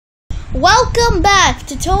Welcome back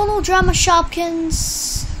to Total Drama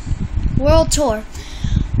Shopkins World Tour.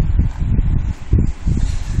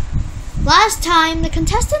 Last time, the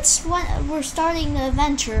contestants were starting the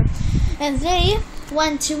adventure, and they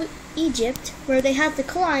went to Egypt, where they had to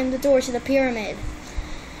climb the door to the pyramid.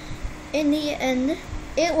 In the end,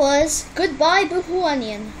 it was goodbye, Boo-Hoo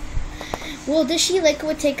Onion. Will Dishy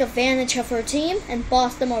Liquid take advantage of her team and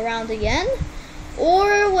boss them around again?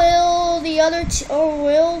 Or will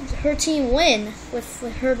her team win with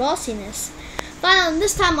her bossiness? Find out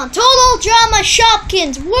this time on Total Drama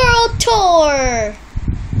Shopkins World Tour.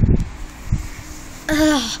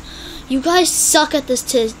 You guys suck at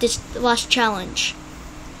this last challenge.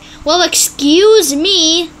 Well, excuse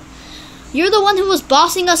me. You're the one who was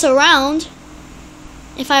bossing us around,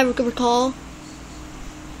 if I recall.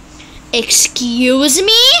 Excuse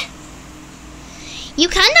me? You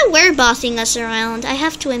kind of were bossing us around, I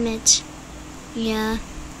have to admit. Yeah.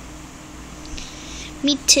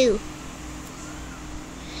 Me too.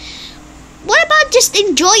 What about just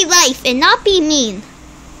enjoy life and not be mean?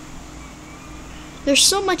 There's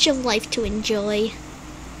so much of life to enjoy.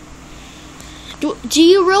 Do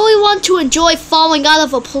you really want to enjoy falling out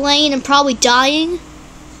of a plane and probably dying?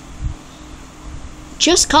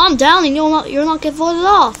 Just calm down and you'll not get voted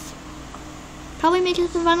off. Probably make it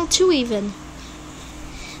to the final 2 even.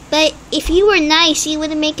 But if you were nice, you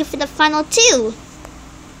wouldn't make it for the final 2.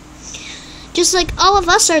 Just like all of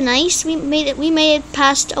us are nice, we made it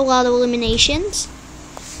past a lot of eliminations.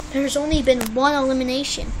 There's only been 1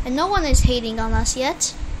 elimination, and no one is hating on us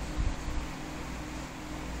yet.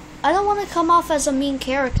 I don't want to come off as a mean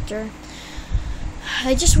character.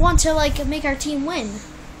 I just want to make our team win.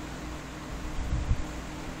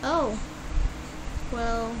 Oh.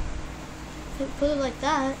 Well, if you put it like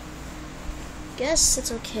that, guess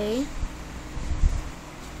it's okay.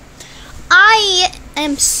 I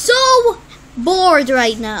am so bored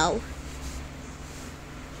right now.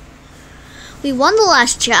 We won the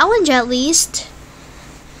last challenge at least.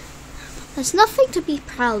 That's nothing to be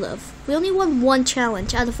proud of. We only won 1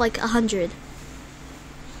 challenge out of 100.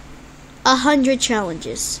 100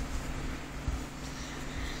 challenges.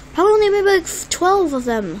 Probably only maybe 12 of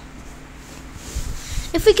them.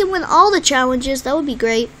 If we can win all the challenges, that would be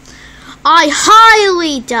great. I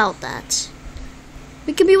highly doubt that.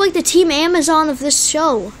 We could be like the Team Amazon of this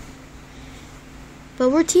show.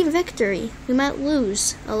 But we're Team Victory. We might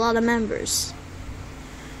lose a lot of members.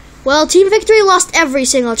 Well, Team Victory lost every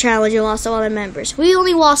single challenge and lost a lot of members. We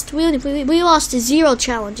lost 0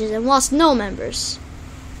 challenges and lost no members.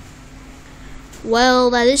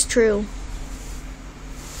 Well, that is true.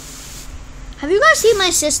 Have you guys seen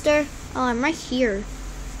my sister? Oh, I'm right here.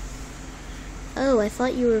 Oh, I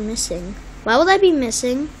thought you were missing. Why would I be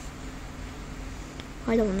missing?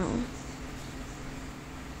 I don't know.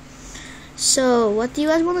 So, what do you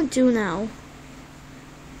guys want to do now?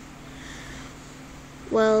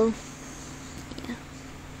 Well, yeah.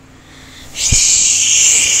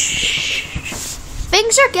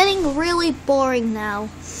 Things are getting really boring now.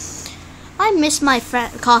 I miss my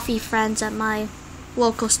coffee friends at my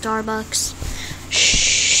local Starbucks.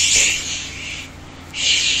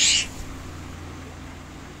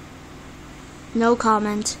 No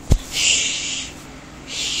comment.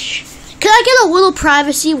 Can I get a little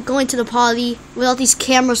privacy going to the party without these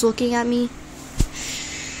cameras looking at me?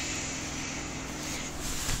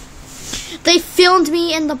 They filmed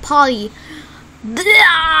me in the potty.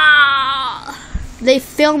 They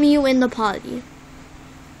film you in the potty.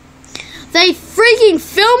 They freaking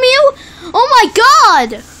film you? Oh my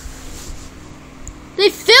god! They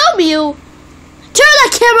film you? Turn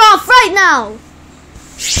that camera off right now!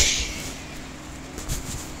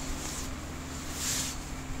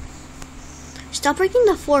 Stop breaking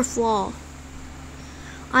the 4th wall.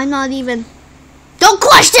 I'm not even... Don't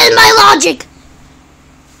question my logic!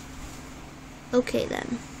 Okay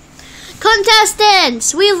then.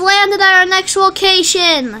 Contestants! We've landed at our next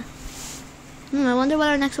location! I wonder what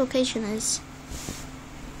our next location is.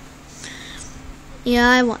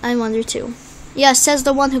 Yeah, I wonder too. Yeah, says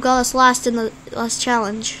the one who got us last in the last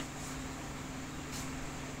challenge.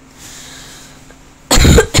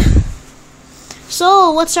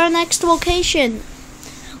 So, what's our next location?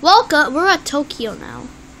 Welcome, we're at Tokyo now.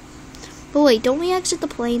 But wait, don't we exit the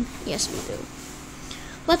plane? Yes, we do.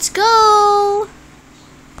 Let's go!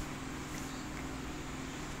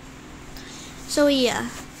 So yeah,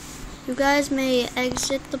 you guys may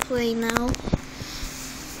exit the plane now.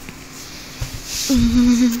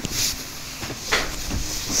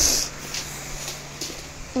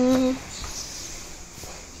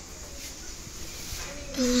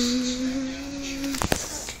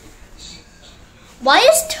 Why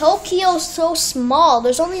is Tokyo's so small.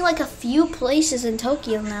 There's only like a few places in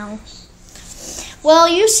Tokyo now. Well,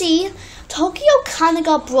 you see, Tokyo kind of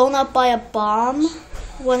got blown up by a bomb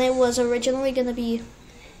when it was originally going to be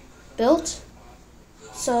built.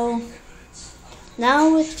 So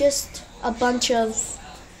now it's just a bunch of...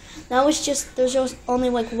 there's just only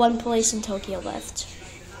like one place in Tokyo left.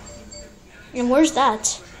 And where's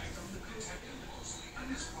that?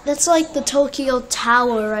 That's like the Tokyo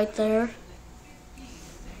Tower right there.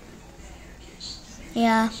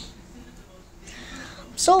 Yeah.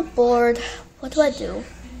 I'm so bored. What do I do?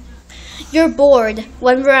 You're bored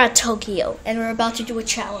when we're at Tokyo and we're about to do a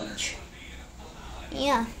challenge.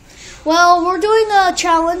 Yeah. Well, we're doing a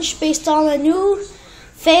challenge based on a new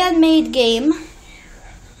fan-made game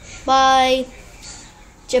by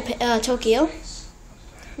Tokyo,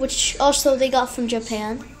 which also they got from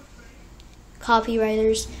Japan.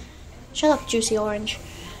 Copywriters. Shut up, Juicy Orange.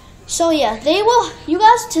 So yeah, you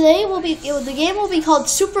guys today the game will be called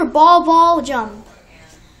Super Ball Jump.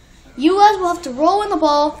 You guys will have to roll in the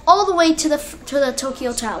ball all the way to the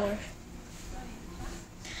Tokyo Tower.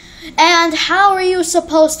 And how are you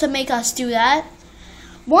supposed to make us do that?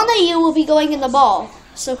 One of you will be going in the ball.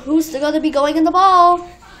 So who's going to be going in the ball?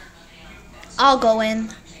 I'll go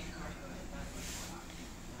in.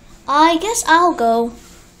 I guess I'll go.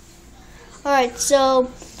 Alright, so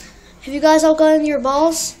have you guys all gotten your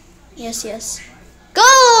balls? Yes.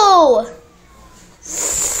 Go!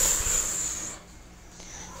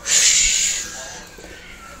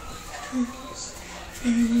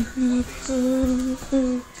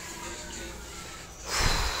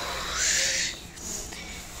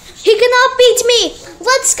 He cannot beat me!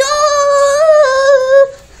 Let's go!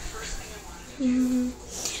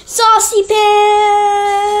 Saucy Pam!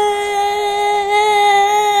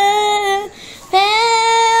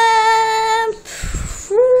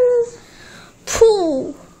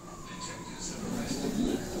 Pooh!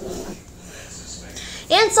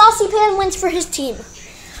 And Saucy Pan wins for his team.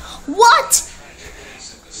 What?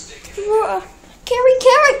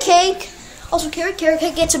 Carrot Cake. Also, Carrot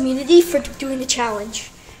Cake gets immunity for doing the challenge.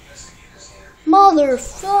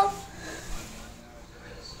 Motherfucker.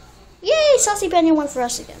 Yay, Saucy Pan won for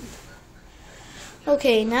us again.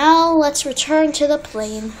 Okay, now let's return to the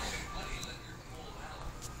plane.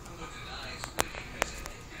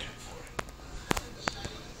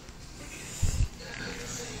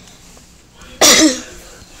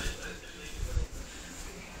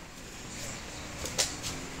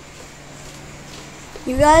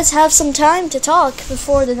 You guys have some time to talk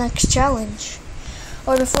before the next challenge,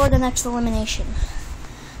 or before the next elimination.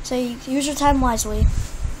 So use your time wisely.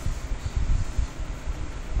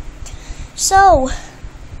 So,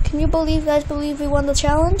 can you guys believe we won the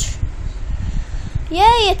challenge?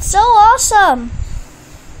 Yay, it's so awesome!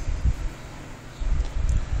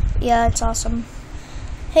 Yeah, it's awesome.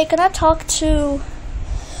 Hey, can I talk to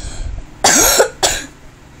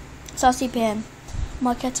Saucy Pan?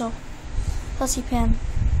 Marketo. Saucy Pan.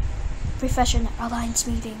 Profession Alliance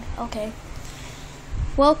meeting. Okay.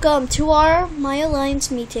 Welcome to my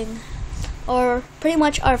Alliance meeting. Or pretty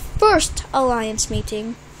much our first Alliance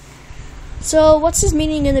meeting. So, what's this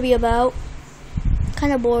meeting going to be about?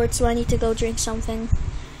 Kind of bored, so I need to go drink something.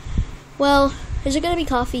 Well, is it going to be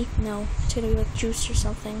coffee? No, it's going to be like juice or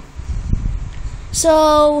something.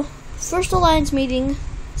 So, first Alliance meeting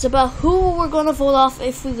is about who we're going to vote off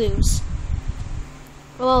if we lose.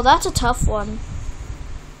 Well, that's a tough one.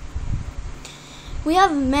 We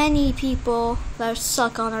have many people that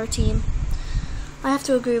suck on our team. I have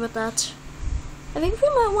to agree with that. I think we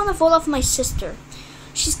might want to vote off my sister.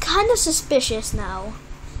 She's kind of suspicious now,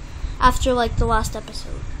 after like the last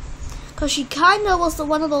episode. Because she kind of was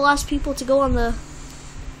one of the last people to go on the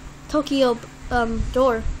Tokyo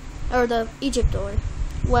door, or the Egypt door.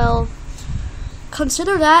 Well,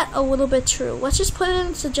 consider that a little bit true. Let's just put it in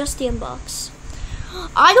the suggestion box.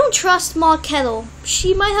 I don't trust Ma Kettle.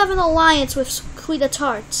 She might have an alliance with Quita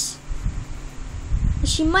Tarts.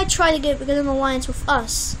 She might try to get an alliance with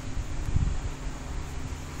us.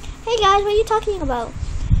 Hey guys, what are you talking about?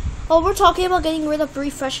 Oh, we're talking about getting rid of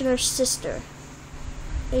Refreshener's sister.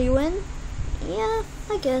 Are you in? Yeah,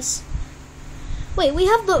 I guess. Wait, we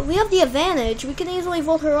have the advantage. We can easily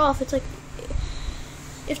vote her off. It's like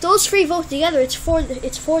if those three vote together, it's for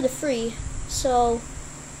the free. So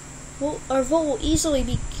our vote will easily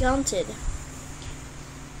be counted.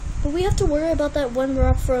 But we have to worry about that when we're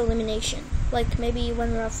up for elimination. Like maybe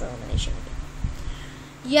when we're up for elimination.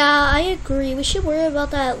 Yeah, I agree. We should worry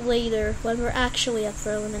about that later when we're actually up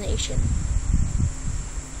for elimination.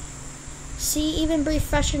 See, even Brief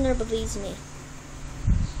Freshener believes me.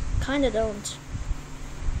 Kinda don't.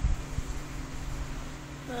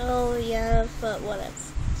 yeah, but whatever.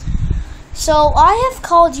 So I have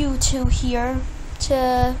called you two here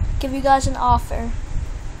to give you guys an offer.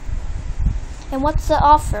 And what's the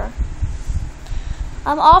offer?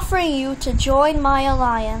 I'm offering you to join my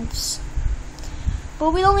alliance.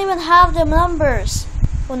 But we don't even have the numbers.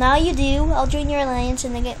 Well, now you do. I'll join your alliance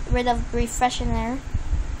and then get rid of Refreshener,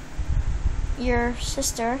 your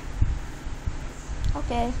sister.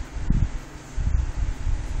 Okay.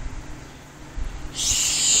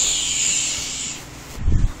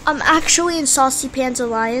 I'm actually in Saucy Pan's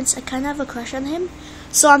alliance. I kind of have a crush on him.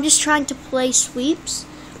 So I'm just trying to play sweeps,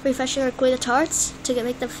 Refreshener, Quita Tarts, to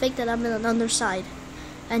make them think that I'm in an underside.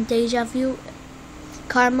 And Deja Vu,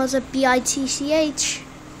 Karma's a bitch.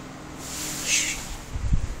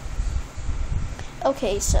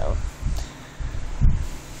 Okay, so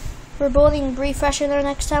we're building Refreshener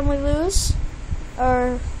next time we lose,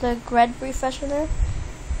 or the Gred Refreshener.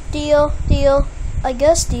 Deal. I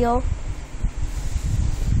guess deal.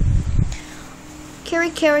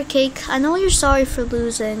 Carrot Cake, I know you're sorry for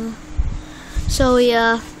losing. So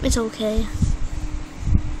yeah, it's okay.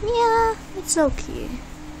 Yeah, it's okay.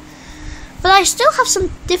 But I still have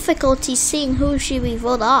some difficulty seeing who should we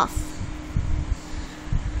vote off.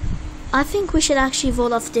 I think we should actually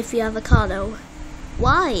vote off Diffy Avocado.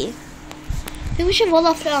 Why? I think we should vote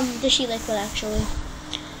off Dishy Liquid actually.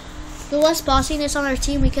 The less bossiness on our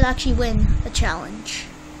team, we could actually win the challenge.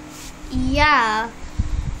 Yeah,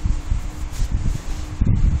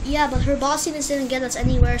 but her bossiness didn't get us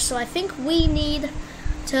anywhere, so I think we need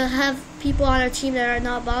to have people on our team that are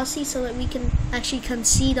not bossy so that we can actually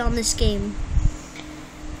concede on this game.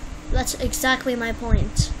 That's exactly my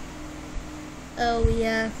point. Oh,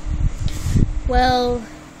 yeah. Well,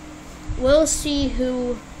 we'll see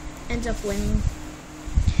who ends up winning.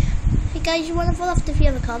 Hey guys, you want to vote off Diffy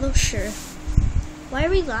Avocado? Sure. Why are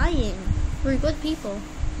we lying? We're good people.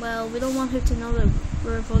 Well, we don't want her to know that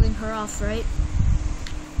we're voting her off, right?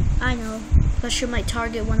 I know, but she might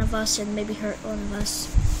target one of us and maybe hurt one of us.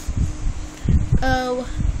 Oh,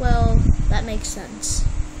 well, that makes sense.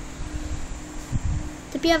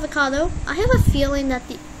 Diffy Avocado, I have a feeling that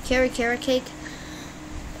the Carrot Cake,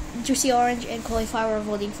 Juicy Orange, and Cauliflower are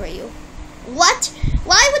voting for you. What?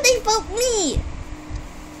 Why would they vote me?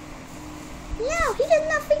 No, he did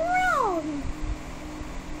nothing wrong.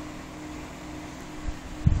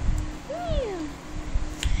 Yeah.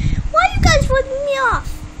 Why are you guys voting me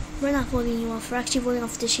off? We're not voting you off. We're actually voting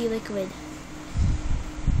off Dishy Liquid.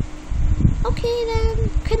 Okay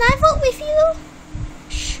then. Can I vote with you?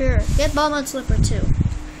 Sure. Get Bomb Slipper too.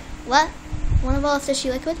 What? Wanna vote off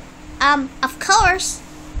Dishy Liquid? Of course.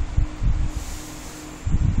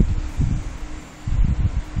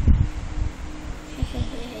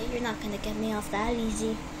 Hey, you're not gonna get me off that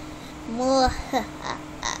easy.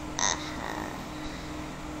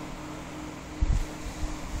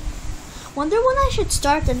 Wonder when I should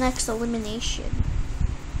start the next elimination.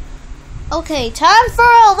 Okay, time for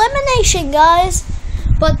elimination, guys.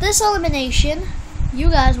 But this elimination, you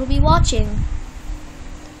guys will be watching.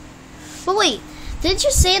 But wait, didn't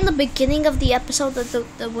you say in the beginning of the episode that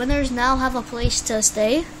the winners now have a place to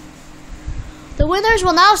stay? The winners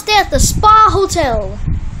will now stay at the Spa Hotel.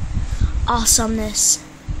 Awesomeness.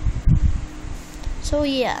 So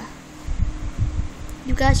yeah,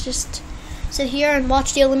 you guys just sit here and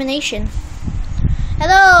watch the elimination.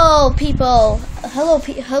 Hello, people. Hello,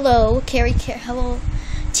 hello,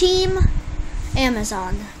 Team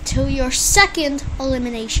Amazon, to your second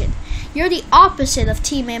elimination. You're the opposite of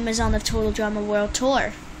Team Amazon of Total Drama World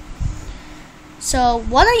Tour. So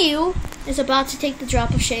one of you is about to take the drop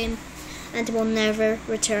of shame and will never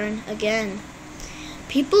return again.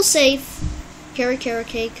 People Safe, Carrot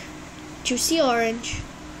Cake, Juicy Orange,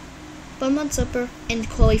 Bun Slipper, and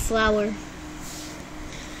Cauliflower.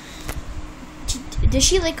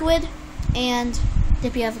 Dishy Liquid and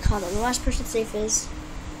Diffy Avocado. The last person safe is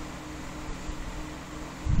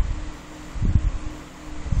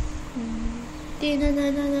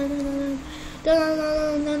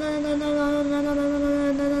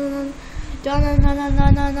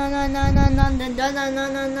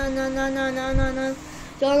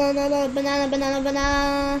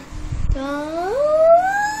banana.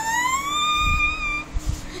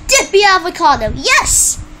 Diffy Avocado.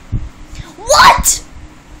 Yes. What?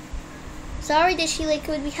 Sorry, Dishy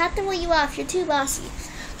Liquid. We have to let you off. You're too bossy.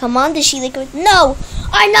 Come on, Dishy Liquid. No,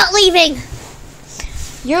 I'm not leaving.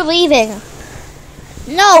 You're leaving.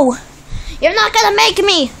 No, you're not gonna make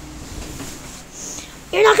me.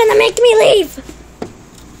 You're not gonna make me leave.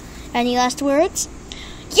 Any last words?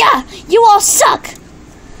 Yeah, you all suck.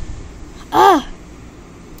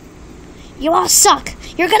 You all suck.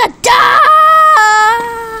 You're gonna die.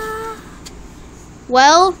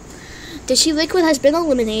 Well, Dishy Liquid has been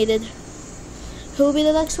eliminated. Who will be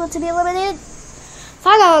the next one to be eliminated?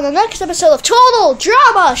 Find out on the next episode of Total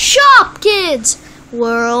Drama Shopkins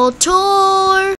World Tour.